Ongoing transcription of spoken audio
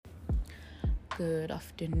good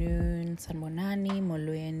afternoon, sanbonani,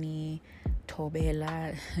 molweni,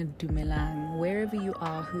 thobela, dumelang, wherever you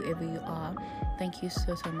are, whoever you are. Thank you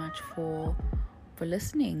so much for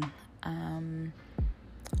listening. I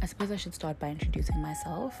suppose I should start by introducing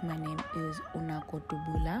myself. My name is Unako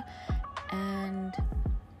Dubula, and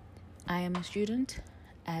I am a student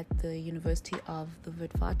at the University of the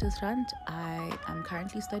Witwatersrand. I am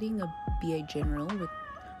currently studying a BA General with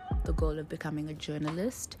the goal of becoming a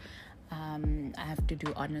journalist. I have to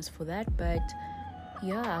do honors for that, but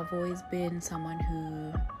yeah, I've always been someone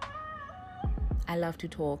who I love to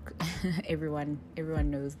talk. Everyone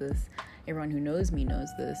knows this. Everyone who knows me knows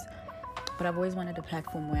this. But I've always wanted a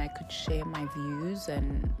platform where I could share my views,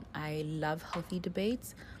 and I love healthy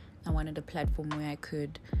debates. I wanted a platform where I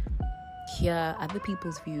could hear other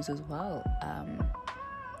people's views as well.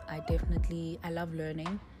 I love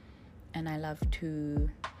learning, and I love to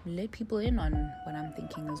let people in on what I'm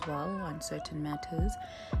thinking as well on certain matters.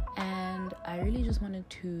 And I really just wanted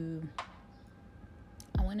to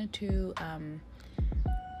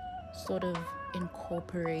sort of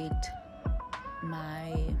incorporate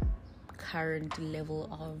my current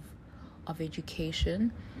level of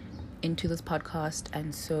education into this podcast.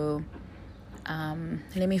 And so I'm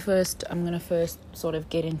going to first sort of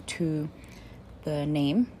get into the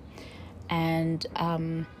name. And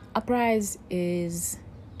Upprise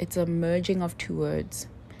it's a merging of two words.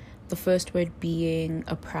 The first word being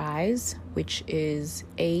apprise, which is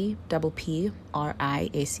APPRISE,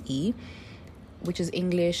 which is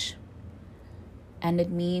English, and it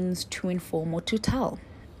means to inform or to tell.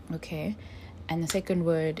 Okay, and the second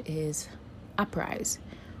word is uprise,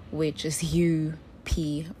 which is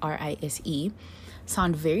UPRISE.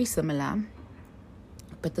 Sound very similar,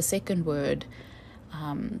 but the second word,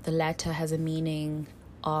 the latter, has a meaning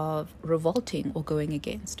of revolting or going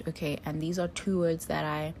against. Okay, and these are two words that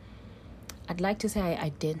I'd like to say I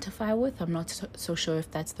identify with. I'm not so sure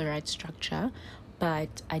if that's the right structure,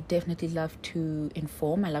 but I definitely love to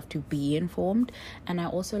inform. I love to be informed, and I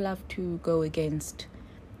also love to go against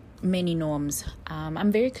many norms.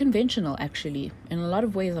 I'm very conventional, actually. In a lot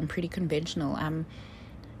of ways, I'm pretty conventional. I'm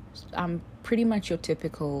pretty much your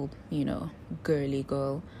typical, girly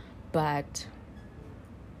girl, but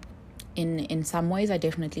in some ways, I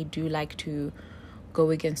definitely do like to go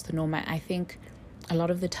against the norm. I think a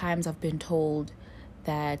lot of the times I've been told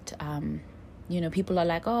that people are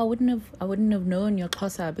like, oh, I wouldn't have known you're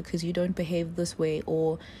Xhosa because you don't behave this way,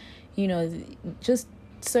 or just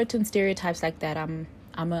certain stereotypes like that. I'm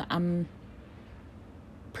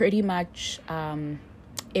pretty much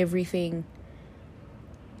everything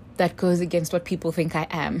that goes against what people think I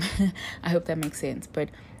am. I hope that makes sense. But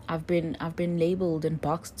I've been labeled and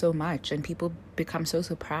boxed so much, and people become so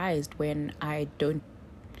surprised when I don't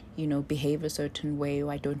behave a certain way,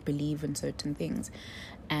 or I don't believe in certain things.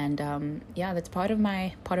 And that's part of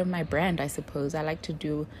my brand, I suppose. I like to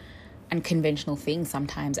do unconventional things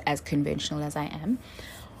sometimes, as conventional as I am.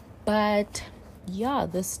 But yeah,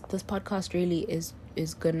 this podcast really is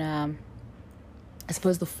gonna, I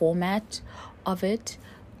suppose, the format of it.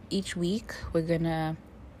 Each week we're gonna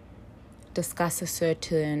discuss a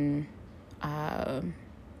certain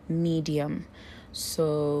medium.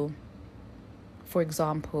 So, for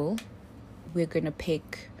example, we're gonna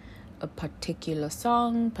pick a particular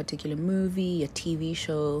song, particular movie, a TV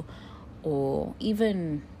show, or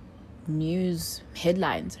even news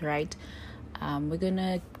headlines, right? We're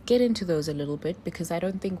gonna get into those a little bit, because I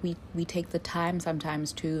don't think we take the time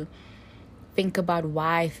sometimes to think about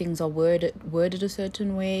why things are worded a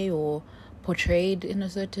certain way or portrayed in a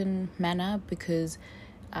certain manner, because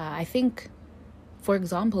I think, for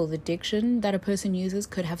example, the diction that a person uses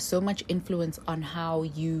could have so much influence on how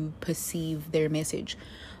you perceive their message.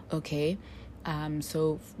 Okay,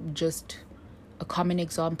 so just a common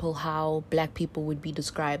example, how black people would be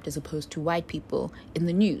described as opposed to white people in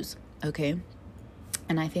the news. Okay,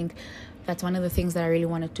 and I think that's one of the things that I really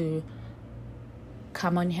wanted to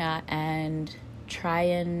come on here and try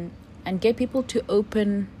and get people to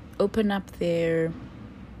open up their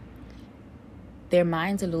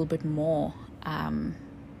minds a little bit more,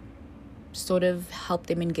 sort of help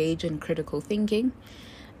them engage in critical thinking,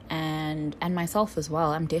 and myself as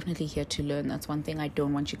well. I'm definitely here to learn. That's one thing I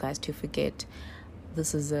don't want you guys to forget.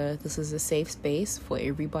 This is a safe space for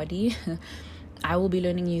everybody. I will be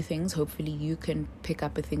learning new things. Hopefully you can pick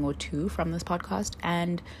up a thing or two from this podcast.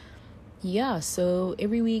 And yeah, so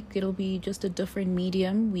every week it'll be just a different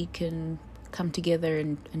medium we can come together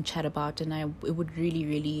and chat about. And it would really,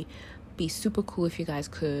 really be super cool if you guys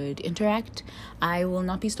could interact. I will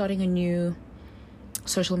not be starting a new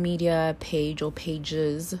social media page or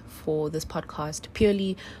pages for this podcast,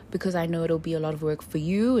 purely because I know it'll be a lot of work for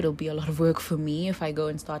you. It'll be a lot of work for me if I go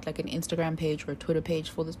and start like an Instagram page or a Twitter page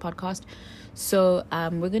for this podcast. So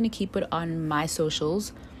we're going to keep it on my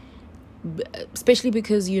socials, especially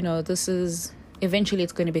because, this is eventually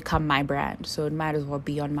it's going to become my brand. So it might as well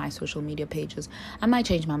be on my social media pages. I might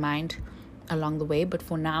change my mind along the way, but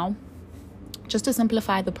for now, just to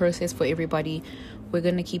simplify the process for everybody, we're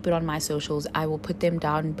going to keep it on my socials. I will put them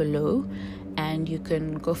down below, and you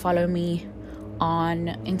can go follow me on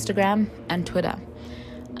Instagram and Twitter.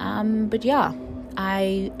 But yeah,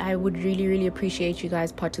 I would really, really appreciate you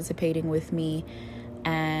guys participating with me,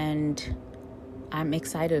 and I'm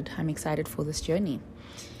excited for this journey.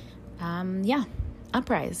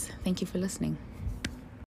 Upprise. Thank you for listening.